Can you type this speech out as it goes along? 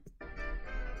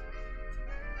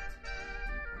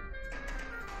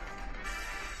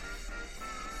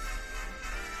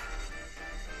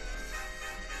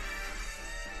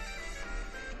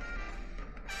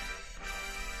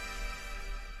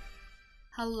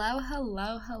Hello,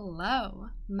 hello, hello.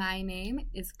 My name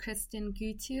is Kristen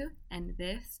Gutu, and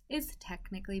this is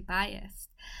Technically Biased,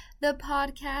 the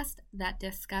podcast that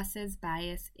discusses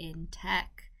bias in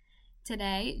tech.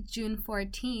 Today, June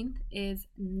 14th, is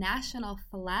National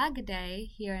Flag Day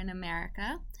here in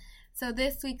America. So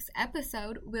this week's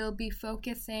episode will be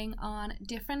focusing on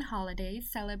different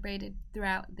holidays celebrated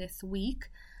throughout this week,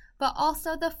 but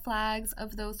also the flags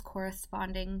of those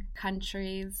corresponding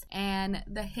countries and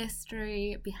the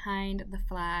history behind the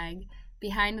flag,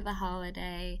 behind the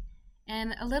holiday,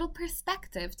 and a little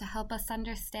perspective to help us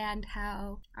understand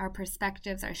how our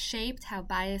perspectives are shaped, how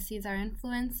biases are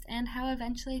influenced, and how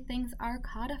eventually things are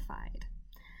codified.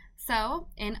 So,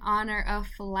 in honor of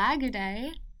Flag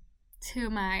Day, to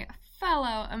my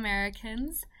fellow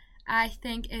Americans, I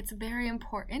think it's very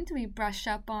important we brush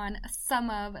up on some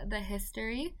of the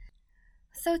history.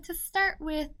 So to start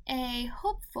with a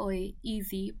hopefully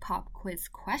easy pop quiz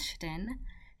question,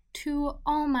 to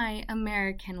all my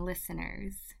American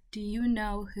listeners, do you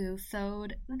know who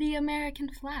sewed the American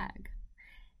flag?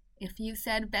 If you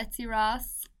said Betsy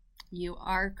Ross, you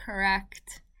are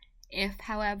correct. If,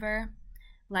 however,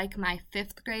 like my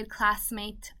 5th grade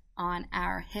classmate on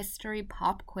our history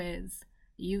pop quiz,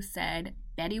 you said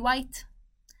Betty White,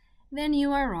 then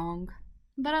you are wrong.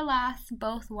 But alas,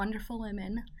 both wonderful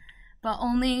women, but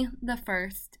only the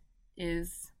first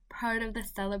is part of the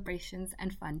celebrations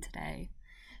and fun today.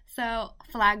 So,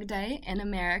 Flag Day in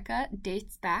America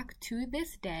dates back to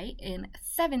this day in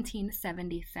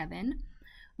 1777,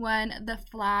 when the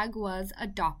flag was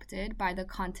adopted by the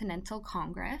Continental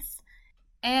Congress.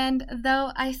 And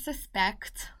though I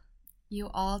suspect you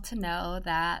all to know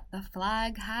that the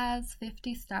flag has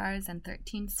 50 stars and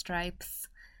 13 stripes,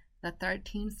 the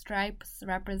 13 stripes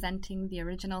representing the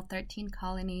original 13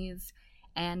 colonies,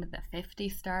 and the 50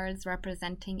 stars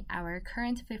representing our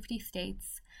current 50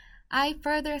 states, I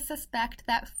further suspect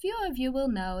that few of you will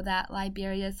know that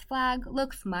Liberia's flag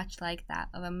looks much like that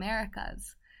of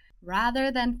America's.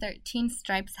 Rather than 13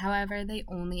 stripes, however, they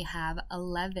only have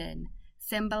 11,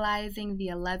 symbolizing the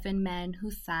 11 men who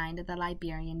signed the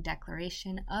Liberian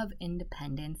Declaration of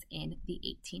Independence in the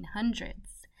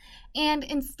 1800s. And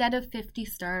instead of 50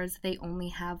 stars, they only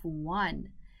have one,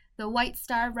 the white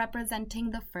star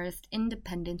representing the first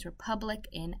independent republic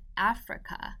in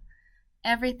Africa.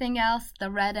 Everything else,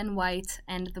 the red and white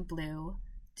and the blue,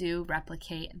 do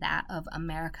replicate that of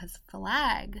America's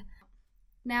flag.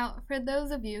 Now, for those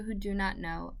of you who do not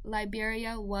know,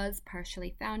 Liberia was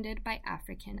partially founded by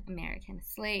African American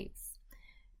slaves.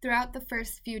 Throughout the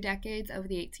first few decades of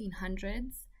the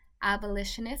 1800s,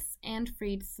 abolitionists and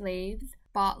freed slaves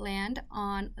bought land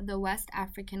on the West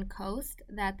African coast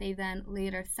that they then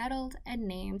later settled and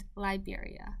named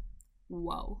Liberia.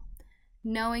 Whoa.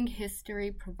 Knowing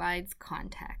history provides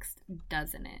context,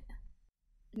 doesn't it?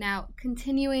 Now,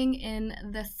 continuing in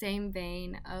the same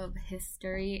vein of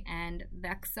history and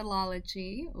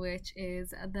vexillology, which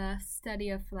is the study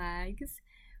of flags,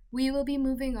 we will be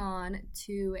moving on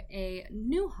to a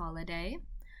new holiday.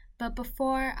 But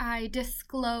before I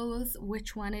disclose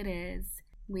which one it is,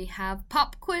 we have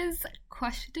pop quiz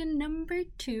question number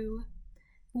 2,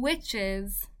 which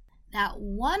is that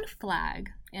one flag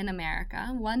in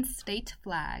America, one state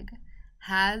flag,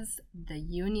 has the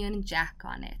Union Jack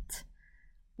on it.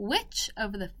 Which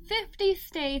of the 50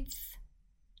 states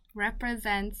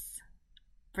represents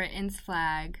Britain's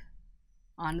flag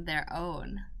on their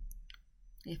own?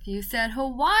 If you said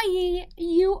Hawaii,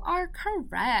 you are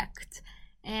correct.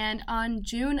 And on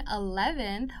June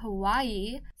 11th,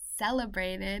 Hawaii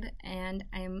celebrated, and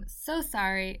I'm so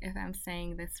sorry if I'm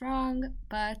saying this wrong,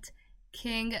 but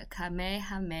King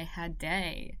Kamehameha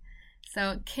Day.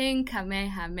 So King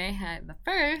Kamehameha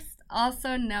I,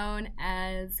 also known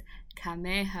as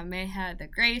Kamehameha the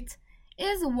Great,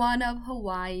 is one of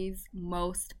Hawaii's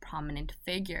most prominent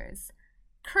figures.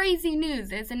 Crazy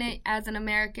news, isn't it? As an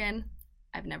American,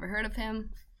 I've never heard of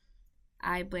him.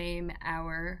 I blame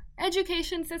our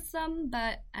education system,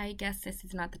 but I guess this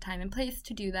is not the time and place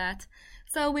to do that.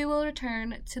 So we will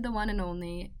return to the one and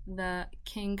only, the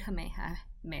King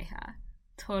Kamehameha.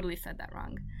 Totally said that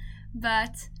wrong.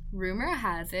 But rumor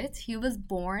has it he was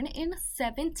born in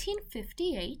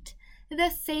 1758, the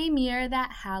same year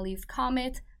that Halley's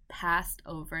Comet passed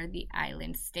over the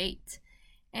island state.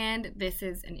 And this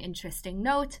is an interesting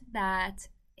note that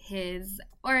his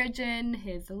origin,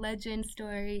 his legend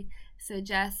story,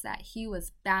 suggests that he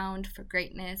was bound for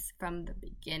greatness from the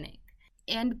beginning.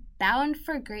 And bound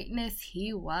for greatness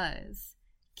he was.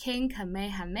 King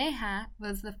Kamehameha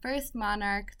was the first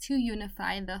monarch to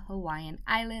unify the Hawaiian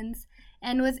Islands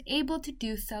and was able to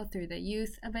do so through the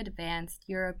use of advanced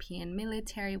European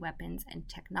military weapons and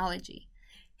technology.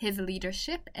 His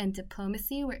leadership and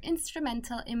diplomacy were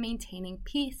instrumental in maintaining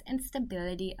peace and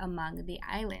stability among the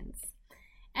islands.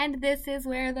 And this is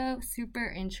where the super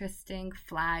interesting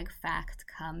flag fact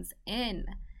comes in.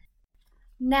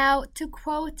 Now, to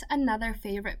quote another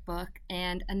favorite book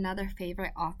and another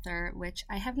favorite author, which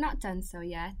I have not done so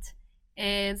yet,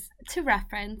 is to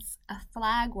reference A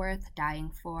Flag Worth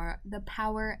Dying For, The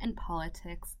Power and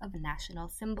Politics of National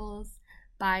Symbols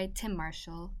by Tim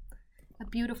Marshall, a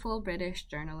beautiful British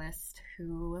journalist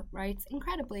who writes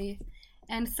incredibly.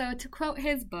 And so to quote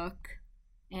his book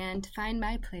and find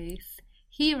my place,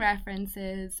 he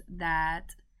references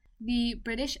that the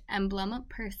British emblem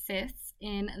persists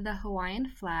in the Hawaiian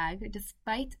flag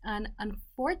despite an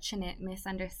unfortunate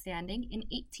misunderstanding in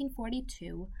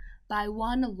 1842 by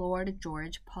one Lord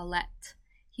George Paulet.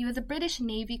 He was a British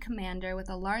Navy commander with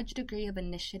a large degree of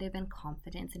initiative and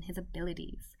confidence in his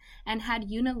abilities, and had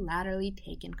unilaterally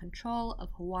taken control of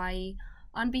Hawaii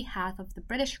on behalf of the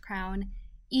British Crown,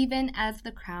 even as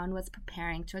the Crown was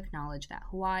preparing to acknowledge that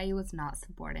Hawaii was not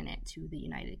subordinate to the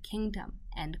United Kingdom.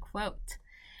 End quote.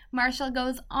 Marshall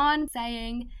goes on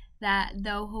saying that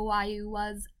though Hawaii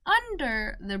was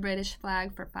under the British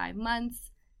flag for 5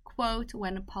 months, quote,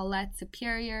 when Paulet's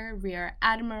superior, Rear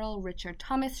Admiral Richard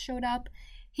Thomas, showed up,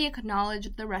 he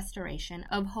acknowledged the restoration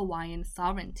of Hawaiian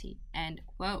sovereignty, end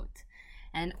quote.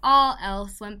 And all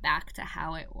else went back to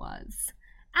how it was.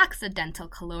 Accidental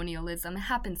colonialism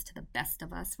happens to the best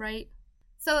of us, right?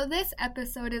 So this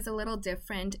episode is a little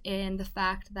different in the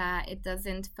fact that it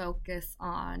doesn't focus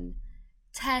on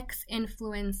text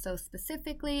influence so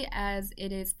specifically as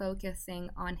it is focusing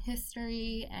on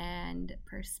history and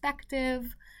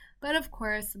perspective. But of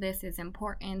course, this is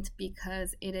important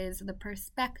because it is the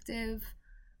perspective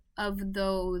of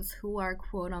those who are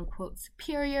quote-unquote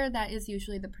superior. That is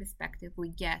usually the perspective we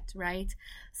get, right?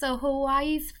 So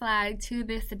Hawaii's flag to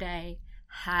this day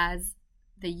has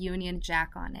the Union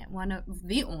Jack on it. One of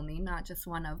the only, not just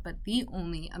one of, but the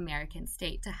only American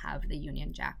state to have the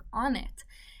Union Jack on it.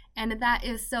 And that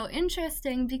is so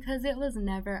interesting because it was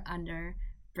never under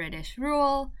British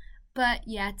rule, but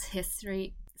yet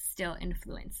history still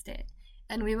influenced it.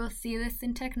 And we will see this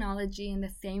in technology in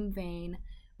the same vein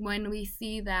when we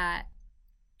see that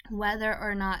whether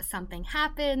or not something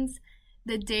happens,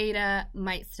 the data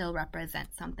might still represent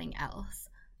something else.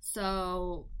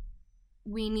 So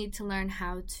we need to learn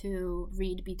how to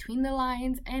read between the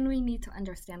lines, and we need to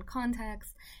understand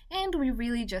context, and we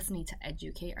really just need to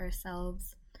educate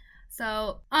ourselves.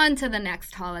 So on to the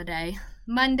next holiday.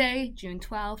 Monday, June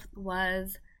 12th,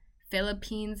 was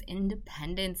Philippines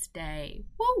Independence Day.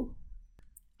 Woo!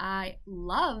 I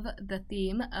love the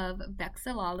theme of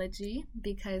Vexillology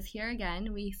because here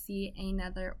again we see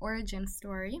another origin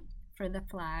story for the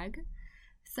flag.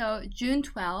 So June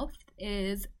 12th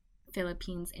is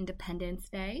Philippines Independence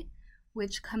Day,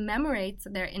 which commemorates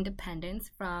their independence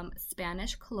from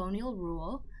Spanish colonial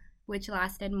rule, which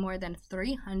lasted more than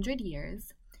 300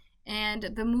 years. And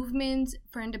the movement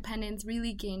for independence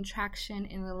really gained traction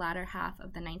in the latter half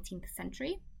of the 19th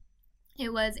century.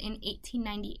 It was in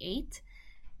 1898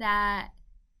 that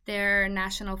their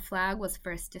national flag was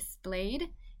first displayed,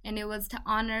 and it was to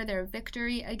honor their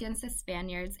victory against the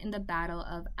Spaniards in the Battle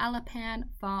of Alapan,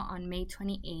 fought on May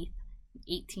 28,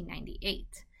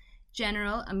 1898.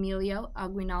 General Emilio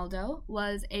Aguinaldo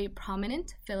was a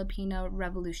prominent Filipino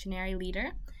revolutionary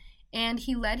leader, and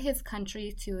he led his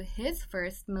country to his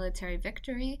first military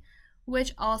victory,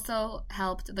 which also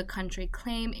helped the country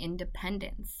claim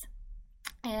independence.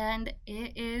 And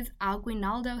it is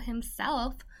Aguinaldo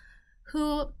himself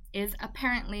who is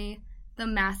apparently the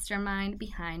mastermind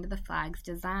behind the flag's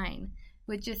design,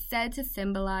 which is said to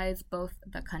symbolize both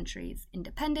the country's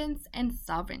independence and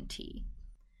sovereignty.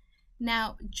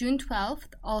 Now, June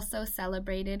 12th also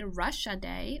celebrated Russia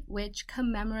Day, which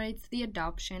commemorates the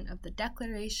adoption of the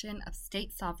Declaration of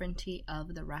State Sovereignty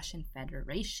of the Russian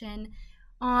Federation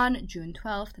on June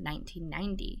 12,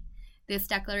 1990. This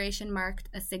declaration marked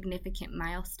a significant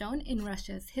milestone in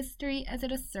Russia's history as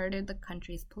it asserted the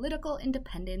country's political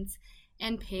independence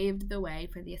and paved the way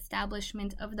for the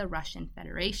establishment of the Russian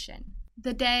Federation.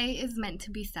 The day is meant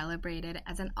to be celebrated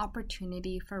as an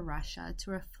opportunity for Russia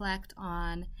to reflect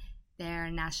on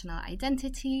their national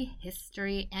identity,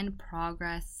 history, and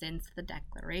progress since the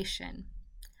declaration.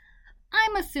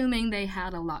 I'm assuming they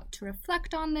had a lot to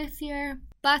reflect on this year,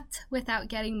 but without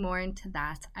getting more into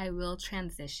that, I will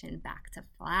transition back to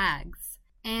flags.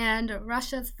 And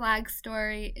Russia's flag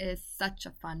story is such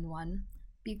a fun one,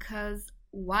 because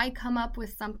why come up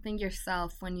with something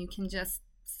yourself when you can just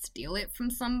steal it from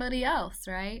somebody else,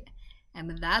 right?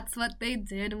 And that's what they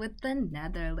did with the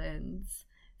Netherlands.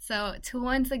 So, to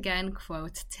once again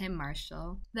quote Tim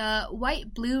Marshall, the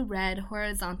white, blue, red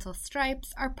horizontal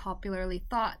stripes are popularly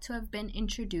thought to have been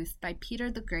introduced by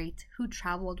Peter the Great, who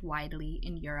traveled widely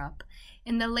in Europe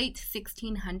in the late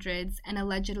 1600s and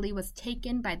allegedly was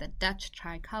taken by the Dutch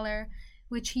tricolour,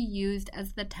 which he used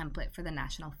as the template for the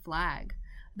national flag.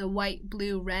 The white,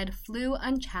 blue, red flew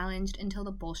unchallenged until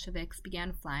the Bolsheviks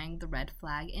began flying the red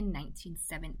flag in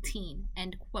 1917,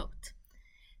 end quote.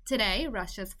 Today,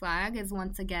 Russia's flag is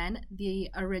once again the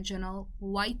original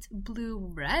white,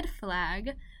 blue, red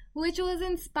flag, which was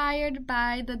inspired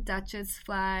by the Dutch's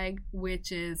flag,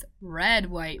 which is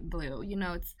red, white, blue. You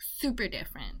know, it's super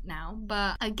different now.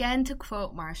 But again, to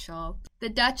quote Marshall, the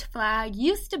Dutch flag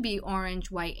used to be orange,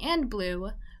 white, and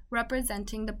blue,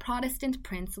 representing the Protestant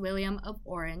Prince William of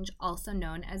Orange, also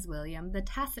known as William the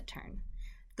Taciturn.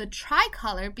 The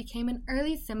tricolour became an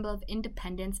early symbol of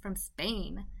independence from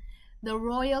Spain. The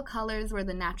royal colors were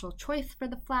the natural choice for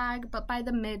the flag, but by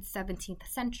the mid-17th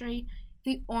century,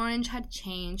 the orange had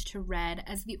changed to red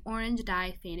as the orange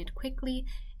dye faded quickly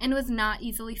and was not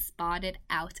easily spotted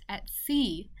out at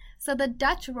sea. So the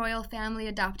Dutch royal family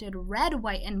adopted red,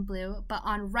 white, and blue, but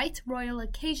on right royal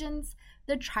occasions,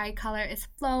 the tricolour is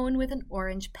flown with an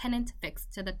orange pennant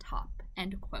fixed to the top,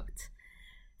 end quote.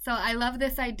 So I love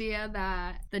this idea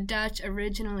that the Dutch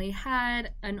originally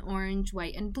had an orange,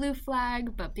 white, and blue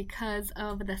flag, but because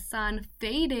of the sun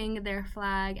fading their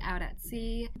flag out at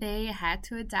sea, they had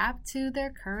to adapt to their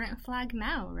current flag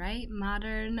now, right?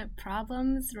 Modern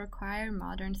problems require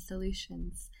modern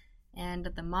solutions, and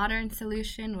the modern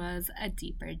solution was a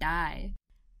deeper dye.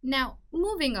 Now,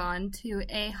 moving on to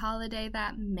a holiday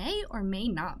that may or may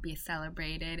not be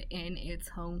celebrated in its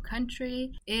home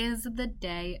country is the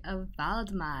Day of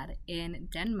Valdemar in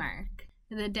Denmark.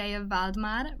 The Day of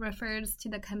Valdemar refers to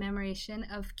the commemoration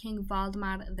of King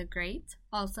Valdemar the Great,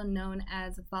 also known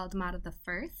as Valdemar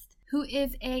I, who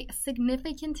is a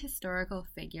significant historical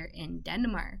figure in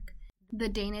Denmark. The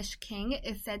Danish king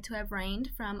is said to have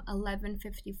reigned from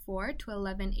 1154 to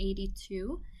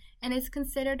 1182, and is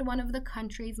considered one of the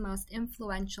country's most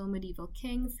influential medieval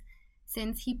kings,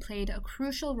 since he played a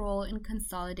crucial role in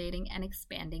consolidating and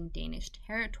expanding Danish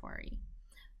territory.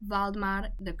 Valdemar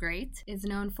the Great is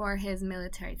known for his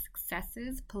military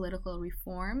successes, political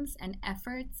reforms, and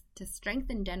efforts to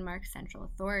strengthen Denmark's central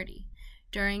authority.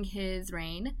 During his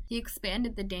reign, he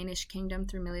expanded the Danish kingdom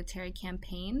through military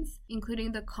campaigns,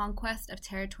 including the conquest of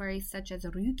territories such as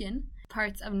Rügen,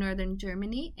 parts of northern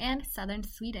Germany, and southern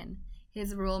Sweden.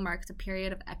 His rule marks a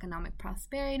period of economic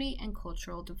prosperity and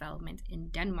cultural development in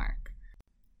Denmark.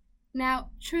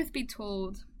 Now, truth be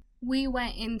told, we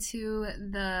went into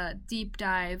the deep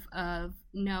dive of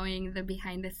knowing the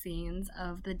behind the scenes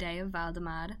of the Day of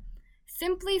Valdemar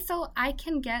simply so I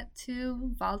can get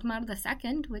to Valdemar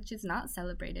II, which is not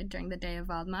celebrated during the Day of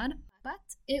Valdemar, but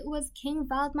it was King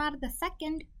Valdemar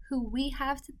II who we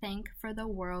have to thank for the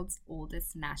world's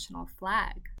oldest national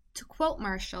flag. To quote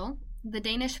Marshall, the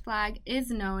Danish flag is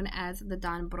known as the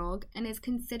Dannebrog and is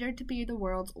considered to be the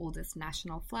world's oldest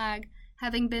national flag,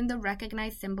 having been the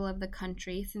recognized symbol of the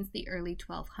country since the early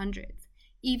 1200s,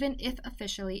 even if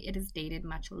officially it is dated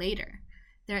much later.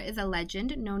 There is a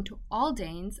legend known to all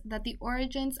Danes that the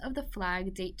origins of the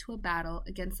flag date to a battle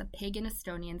against the pagan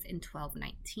Estonians in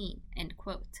 1219, end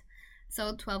quote. So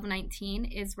 1219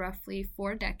 is roughly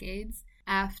 4 decades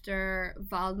after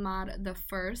Valdemar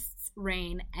I's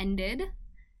reign ended,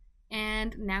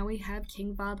 and now we have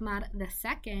King Valdemar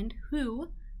II,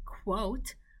 who,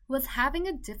 quote, was having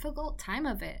a difficult time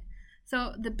of it.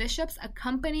 So the bishops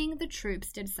accompanying the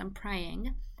troops did some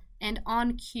praying, and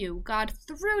on cue, God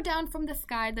threw down from the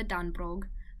sky the Dannebrog.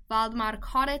 Valdemar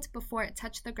caught it before it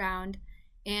touched the ground,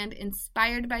 and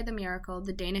inspired by the miracle,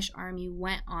 the Danish army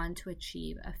went on to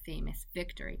achieve a famous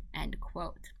victory, end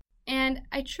quote. And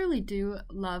I truly do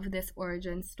love this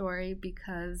origin story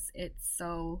because it's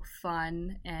so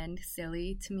fun and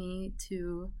silly to me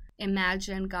to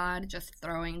imagine God just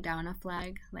throwing down a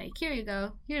flag. Like, here you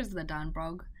go, here's the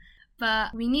Dannebrog.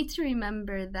 But we need to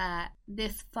remember that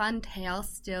this fun tale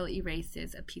still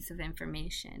erases a piece of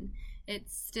information.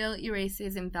 It still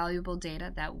erases invaluable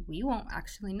data that we won't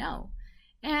actually know.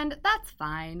 And that's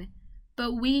fine,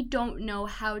 but we don't know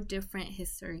how different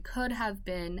history could have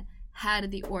been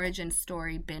had the origin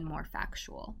story been more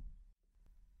factual.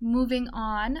 Moving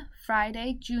on,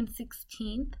 Friday, June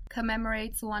 16th,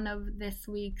 commemorates one of this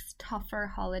week's tougher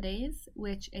holidays,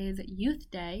 which is Youth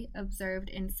Day, observed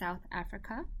in South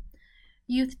Africa.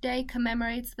 Youth Day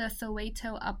commemorates the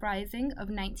Soweto Uprising of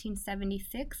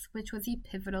 1976, which was a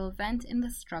pivotal event in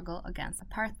the struggle against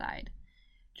apartheid.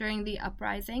 During the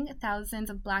uprising, thousands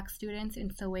of black students in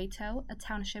Soweto, a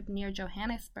township near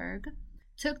Johannesburg,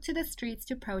 took to the streets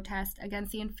to protest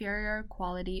against the inferior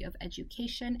quality of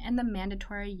education and the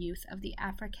mandatory use of the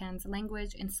Afrikaans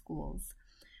language in schools,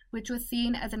 which was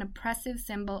seen as an oppressive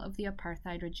symbol of the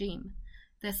apartheid regime.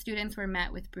 The students were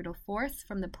met with brutal force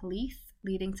from the police,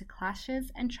 leading to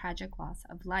clashes and tragic loss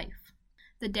of life.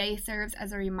 The day serves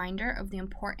as a reminder of the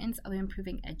importance of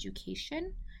improving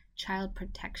education, child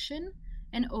protection,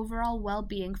 and overall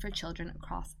well-being for children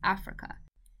across Africa.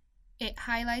 It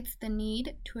highlights the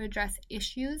need to address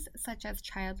issues such as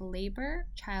child labor,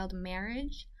 child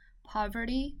marriage,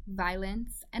 poverty,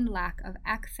 violence, and lack of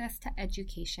access to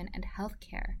education and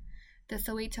healthcare. The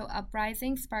Soweto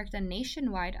uprising sparked a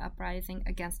nationwide uprising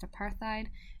against apartheid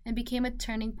and became a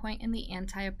turning point in the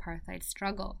anti-apartheid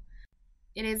struggle.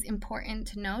 It is important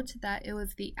to note that it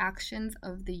was the actions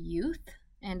of the youth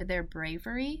and their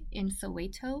bravery in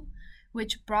Soweto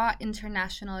which brought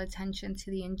international attention to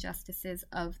the injustices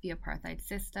of the apartheid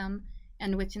system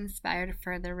and which inspired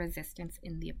further resistance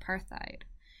in the apartheid.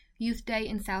 Youth Day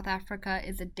in South Africa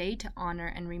is a day to honor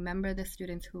and remember the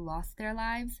students who lost their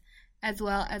lives, as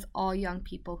well as all young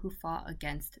people who fought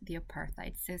against the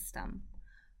apartheid system.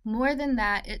 More than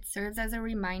that, it serves as a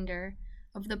reminder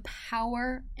of the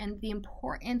power and the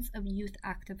importance of youth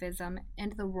activism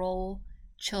and the role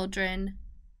children,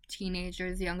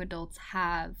 teenagers, young adults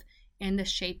have in the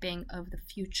shaping of the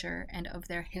future and of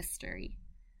their history.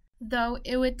 Though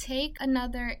it would take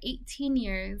another 18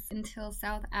 years until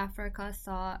South Africa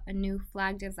saw a new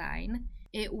flag design,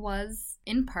 it was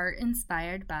in part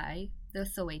inspired by the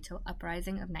Soweto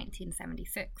Uprising of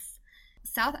 1976.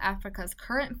 South Africa's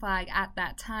current flag at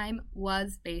that time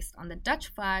was based on the Dutch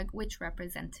flag, which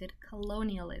represented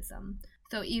colonialism.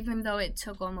 So even though it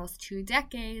took almost 2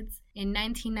 decades, in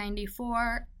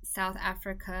 1994, South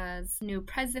Africa's new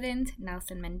president,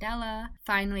 Nelson Mandela,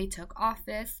 finally took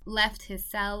office, left his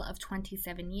cell of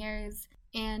 27 years,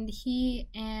 and he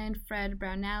and Fred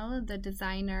Brownell, the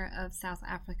designer of South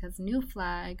Africa's new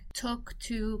flag, took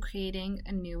to creating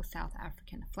a new South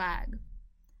African flag.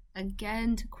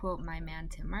 Again, to quote my man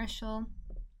Tim Marshall,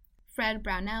 Fred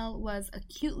Brownell was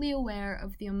acutely aware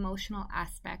of the emotional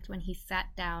aspect when he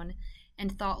sat down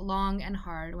and thought long and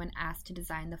hard when asked to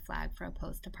design the flag for a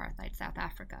post-apartheid South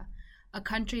Africa, a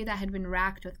country that had been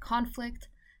racked with conflict,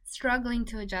 struggling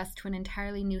to adjust to an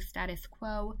entirely new status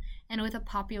quo, and with a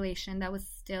population that was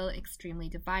still extremely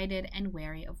divided and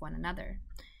wary of one another.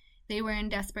 They were in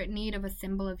desperate need of a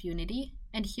symbol of unity,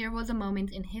 and here was a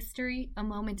moment in history, a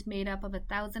moment made up of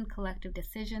 1,000 collective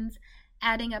decisions,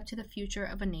 adding up to the future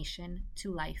of a nation,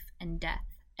 to life and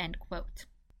death." End quote.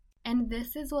 And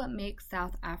this is what makes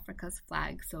South Africa's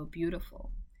flag so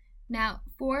beautiful. Now,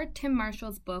 for Tim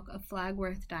Marshall's book, A Flag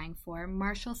Worth Dying For,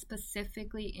 Marshall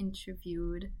specifically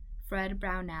interviewed Fred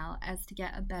Brownell as to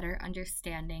get a better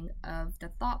understanding of the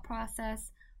thought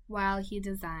process while he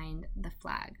designed the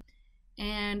flag.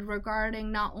 And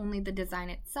regarding not only the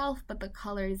design itself, but the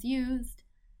colors used,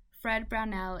 Fred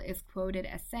Brownell is quoted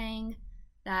as saying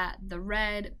that the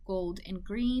red, gold, and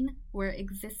green were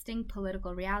existing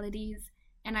political realities,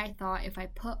 and I thought if I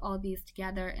put all these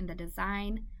together in the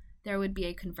design, there would be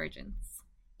a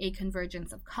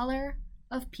convergence of color,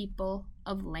 of people,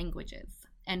 of languages,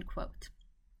 end quote.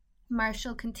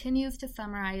 Marshall continues to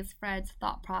summarize Fred's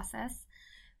thought process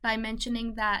by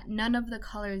mentioning that none of the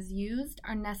colors used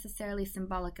are necessarily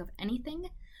symbolic of anything,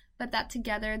 but that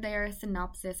together they are a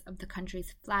synopsis of the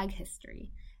country's flag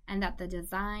history, and that the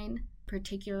design,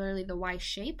 particularly the Y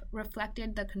shape,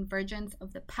 reflected the convergence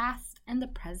of the past and the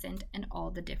present and all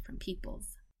the different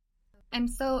peoples. And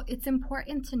so it's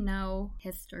important to know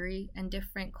history and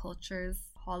different cultures,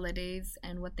 holidays,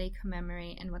 and what they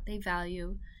commemorate and what they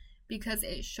value, because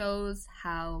it shows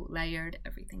how layered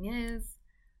everything is,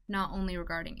 not only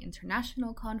regarding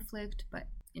international conflict, but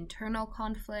internal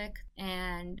conflict,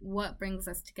 and what brings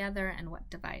us together and what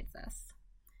divides us.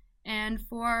 And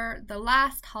for the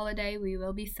last holiday we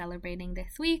will be celebrating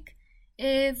this week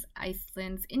is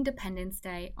Iceland's Independence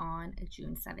Day on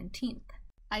June 17th.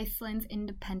 Iceland's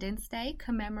Independence Day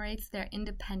commemorates their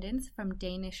independence from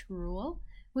Danish rule,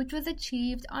 which was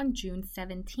achieved on June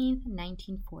 17,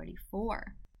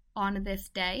 1944. On this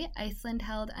day, Iceland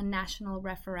held a national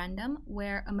referendum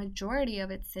where a majority of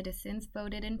its citizens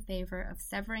voted in favor of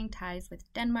severing ties with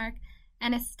Denmark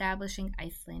and establishing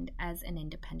Iceland as an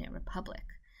independent republic.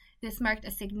 This marked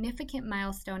a significant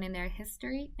milestone in their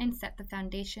history and set the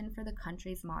foundation for the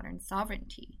country's modern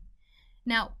sovereignty.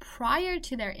 Now, prior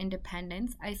to their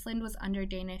independence, Iceland was under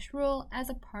Danish rule as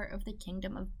a part of the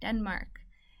Kingdom of Denmark.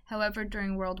 However,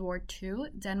 during World War II,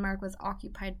 Denmark was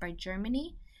occupied by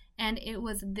Germany, and it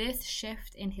was this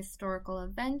shift in historical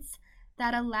events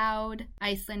that allowed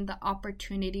Iceland the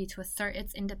opportunity to assert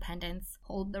its independence,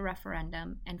 hold the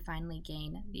referendum, and finally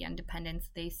gain the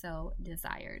independence they so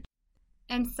desired.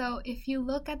 And so if you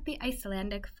look at the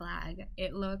Icelandic flag,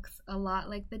 it looks a lot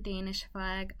like the Danish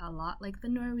flag, a lot like the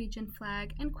Norwegian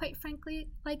flag, and quite frankly,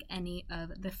 like any of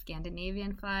the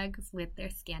Scandinavian flags with their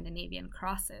Scandinavian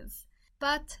crosses.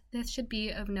 But this should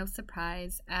be of no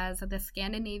surprise, as the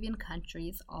Scandinavian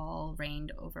countries all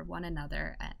reigned over one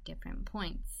another at different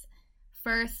points.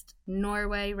 First,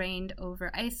 Norway reigned over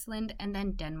Iceland, and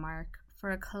then Denmark for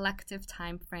a collective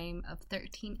time frame of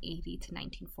 1380 to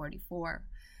 1944.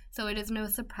 So it is no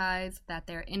surprise that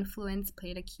their influence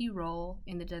played a key role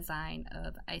in the design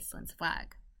of Iceland's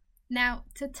flag. Now,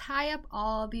 to tie up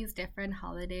all these different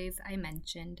holidays I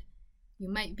mentioned, you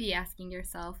might be asking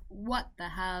yourself, what the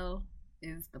hell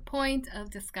is the point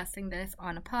of discussing this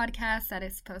on a podcast that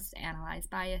is supposed to analyze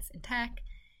bias in tech?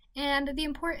 And the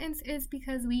importance is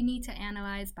because we need to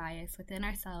analyze bias within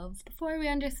ourselves before we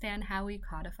understand how we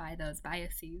codify those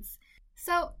biases.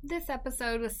 So this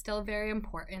episode was still very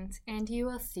important, and you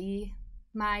will see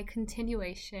my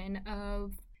continuation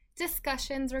of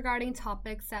discussions regarding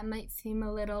topics that might seem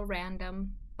a little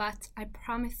random, but I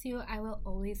promise you I will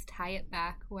always tie it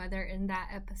back, whether in that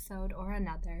episode or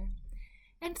another.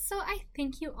 And so I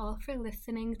thank you all for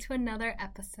listening to another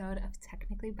episode of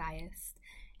Technically Biased,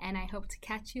 and I hope to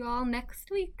catch you all next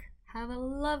week. Have a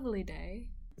lovely day.